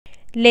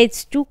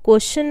Let's do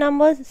question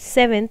number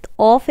 7th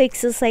of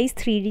exercise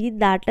 3D,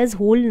 that is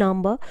whole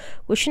number.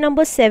 Question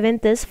number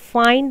 7th is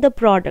find the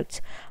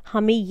products.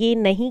 हमें ये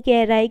नहीं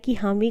कह रहा है कि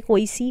हमें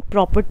कोई सी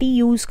प्रॉपर्टी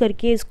यूज़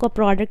करके इसका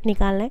प्रोडक्ट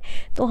निकालना है,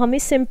 तो हमें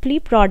सिंपली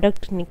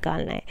प्रोडक्ट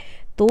निकालना है.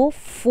 तो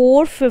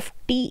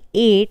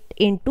 458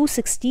 इंटू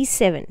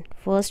 67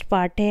 फर्स्ट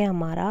पार्ट है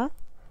हमारा.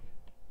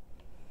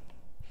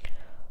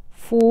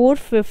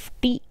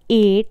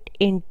 458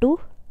 इंटू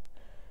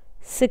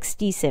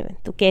 67.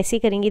 तो कैसे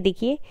करेंगे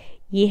देखिए,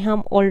 ये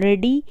हम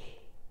ऑलरेडी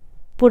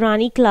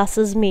पुरानी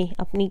क्लासेस में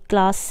अपनी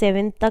क्लास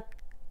 7 तक,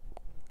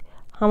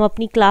 हम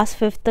अपनी क्लास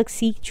 5 तक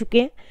सीख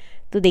चुके हैं.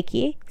 तो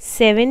देखिए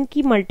 7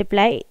 की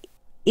मल्टीप्लाई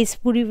इस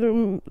पूरी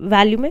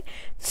वैल्यू में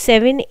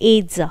 7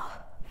 8 ज़ा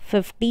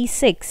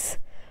 56,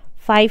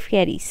 5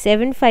 कैरी,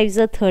 7 5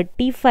 ज़ा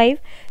 35,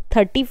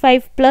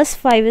 35 प्लस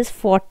 5 इज़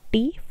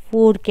 40,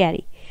 4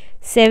 कैरी,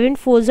 7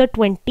 4 ज़ा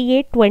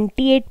 28,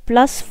 28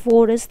 प्लस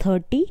 4 इज़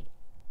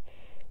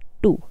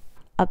 32.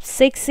 अब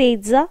 6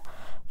 8 ज़ा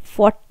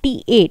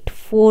 48,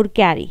 4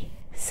 कैरी,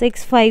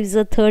 6 5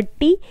 ज़ा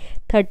 30,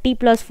 30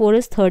 प्लस 4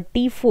 इज़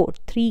 34,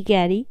 3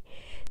 कैरी,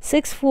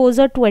 6 4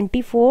 ज़ा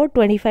 24,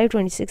 25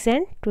 26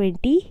 एंड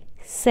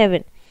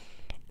 27.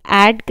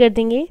 ऐड कर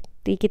देंगे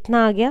तो ये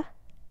कितना आ गया,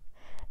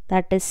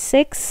 दैट इज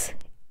 6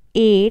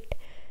 8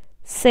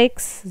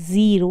 6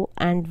 0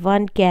 एंड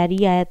 1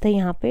 कैरी आया था,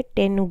 यहाँ पे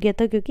 10 हो गया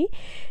था क्योंकि,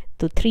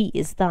 तो 3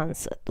 इज द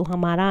आंसर. तो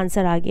हमारा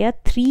आंसर आ गया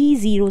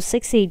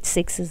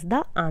 30686 is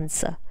the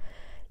answer.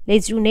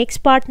 Let's do next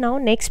part now.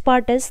 Next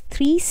part is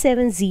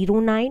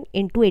 3709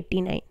 into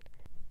 89.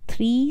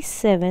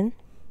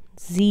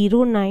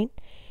 3709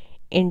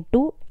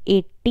 into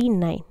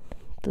 89.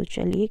 तो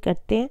चलिए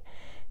करते हैं.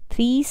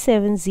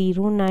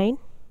 3709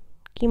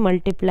 की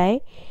मल्टीप्लाई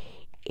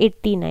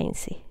 89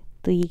 से,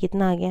 तो ये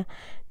कितना आ गया,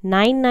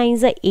 9 9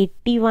 ज़ा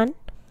 81,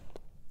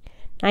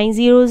 9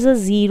 0 ज़ा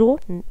 0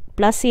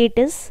 प्लस 8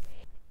 इज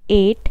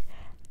 8,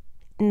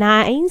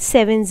 9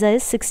 7 ज़ा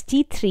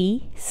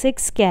 63,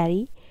 6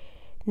 कैरी,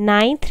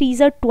 9 3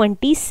 ज़ा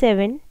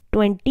 27,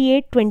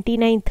 28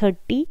 29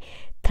 30,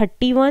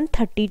 31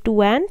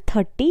 32 एंड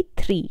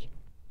 33.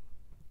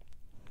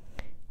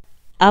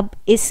 अब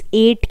इस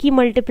 8 की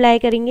मल्टीप्लाई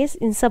करेंगे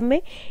इन सब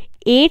में.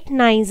 8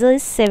 9 ज़ा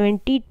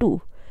 72,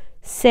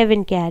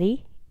 7 कैरी,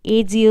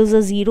 8 0 ज़ा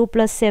 0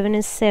 प्लस 7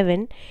 इज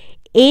 7,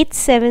 8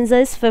 7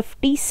 ज़ा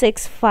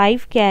 56,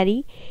 5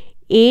 कैरी,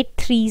 8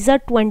 3 ज़ा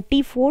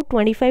 24,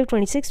 25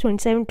 26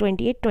 27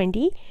 28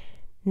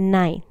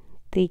 29.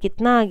 तो ये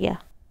कितना आ गया,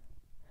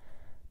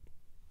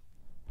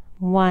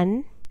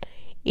 1,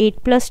 8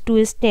 plus 2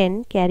 is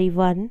 10, carry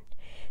 1,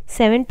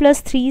 7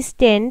 plus 3 is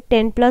 10,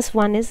 10 plus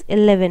 1 is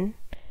 11,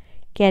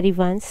 carry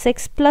 1,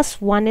 6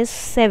 plus 1 is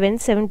 7,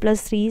 7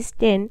 plus 3 is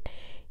 10,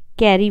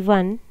 carry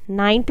 1,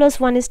 9 plus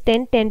 1 is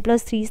 10, 10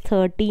 plus 3 is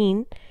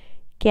 13,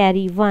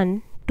 carry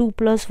 1, 2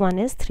 plus 1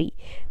 is 3.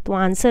 So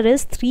answer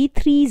is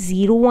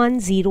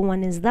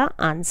 330101 is the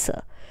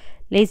answer.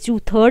 Let's do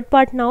third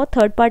part now.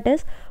 Third part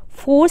is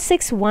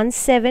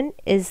 4617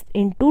 is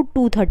into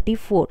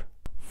 234.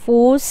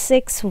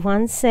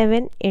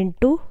 4617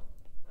 into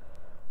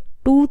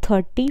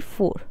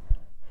 234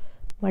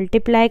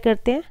 multiply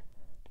करते हैं.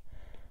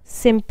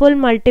 Simple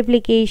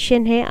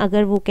multiplication है.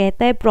 अगर वो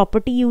कहता है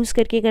property use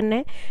करके करना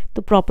है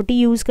तो प्रॉपर्टी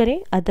यूज़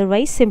करें,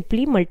 अदरवाइज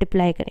सिंपली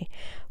मल्टीप्लाई करें.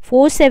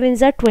 4 7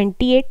 ज़ा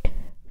 28,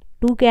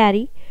 2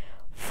 कैरी,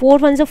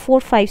 4 1 ज़ा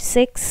 4 5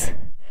 6,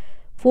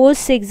 4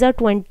 6 ज़ा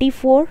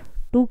 24,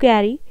 2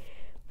 कैरी,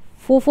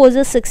 4 4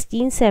 ज़ा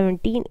 16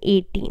 17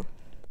 18,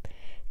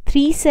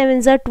 3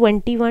 7 ज़ा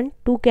 21,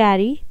 2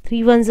 कैरी,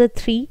 3 1 ज़ा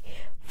 3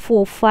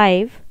 4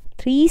 5,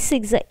 3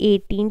 6 ज़ा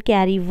 18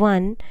 कैरी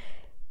 1,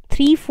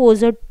 3 4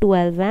 ज़ा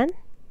 12 एंड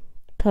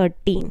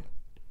 13.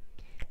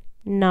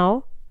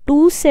 नाउ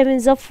 2 7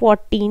 ज़ा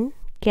 14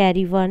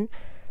 कैरी 1,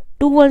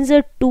 2 1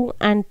 ज़ा 2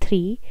 एंड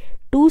 3,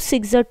 2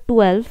 6 ज़ा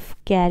 12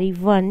 कैरी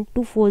 1,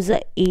 2 4 ज़ा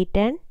 8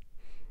 एंड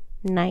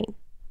 9.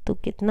 तो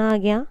कितना आ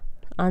गया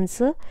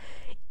answer,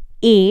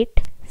 8,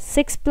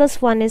 6 plus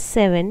 1 is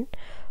 7,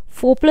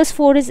 4 plus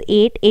 4 is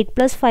 8, 8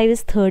 plus 5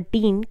 is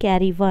 13,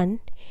 carry 1,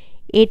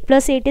 8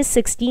 plus 8 is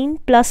 16,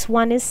 plus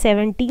 1 is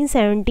 17,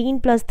 17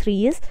 plus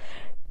 3 is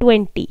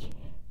 20,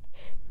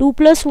 2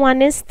 plus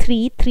 1 is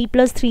 3, 3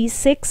 plus 3 is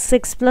 6,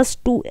 6 plus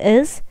 2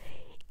 is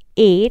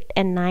 8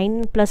 and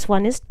 9 plus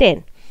 1 is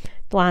 10.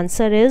 So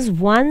answer is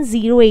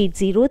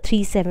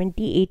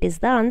 1080378 is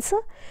the answer.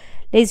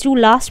 Let's do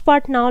last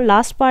part now.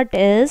 Last part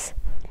is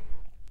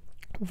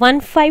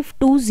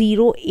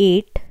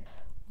 15208.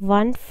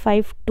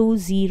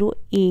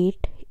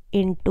 15208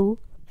 into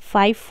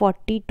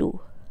 542.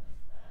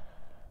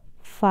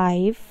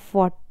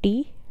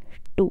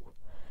 542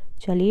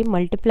 चलिए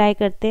multiply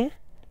करते हैं.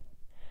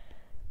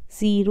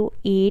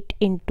 08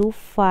 into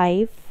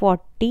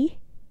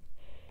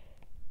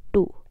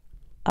 542.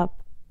 अब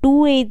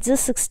 2 8 is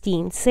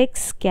 16,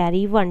 6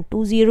 carry 1,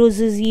 2 0 is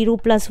 0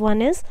 plus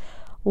 1 is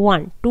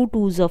 1, 2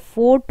 2 is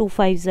 4, 2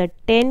 5 is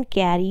 10,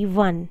 carry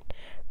 1,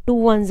 2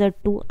 1 is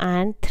 2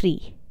 and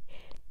 3.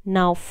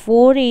 Now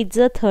 4 8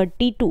 is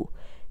 32,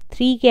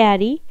 3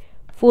 carry,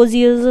 4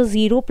 zeros are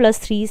 0 plus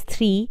 3 is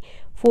 3,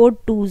 4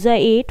 twos are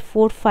 8,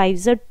 4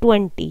 fives are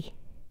 20,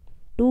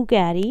 2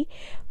 carry,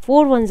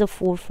 4 ones are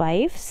 4,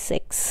 5,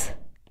 6.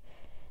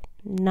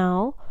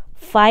 Now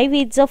 5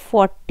 eights are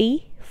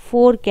 40,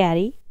 4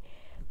 carry,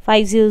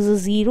 5 zeros are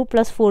 0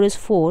 plus 4 is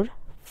 4,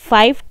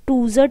 5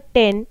 twos are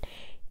 10,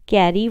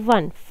 carry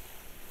 1,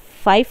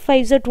 5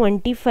 fives are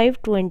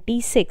 25,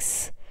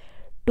 26,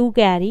 2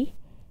 carry,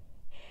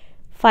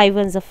 5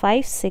 ones are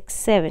 5, 6,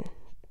 7.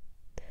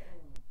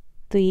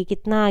 तो ये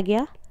कितना आ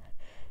गया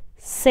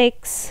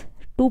 6,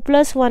 2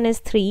 plus 1 is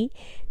 3,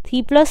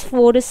 3 plus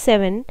 4 is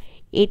 7,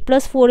 8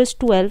 plus 4 is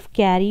 12,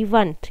 carry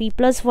 1, 3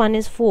 plus 1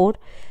 is 4,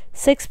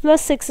 6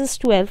 plus 6 is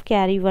 12,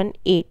 carry 1,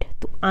 8.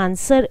 तो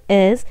answer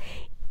is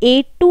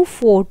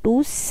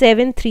 8242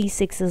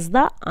 736 is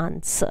the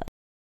answer.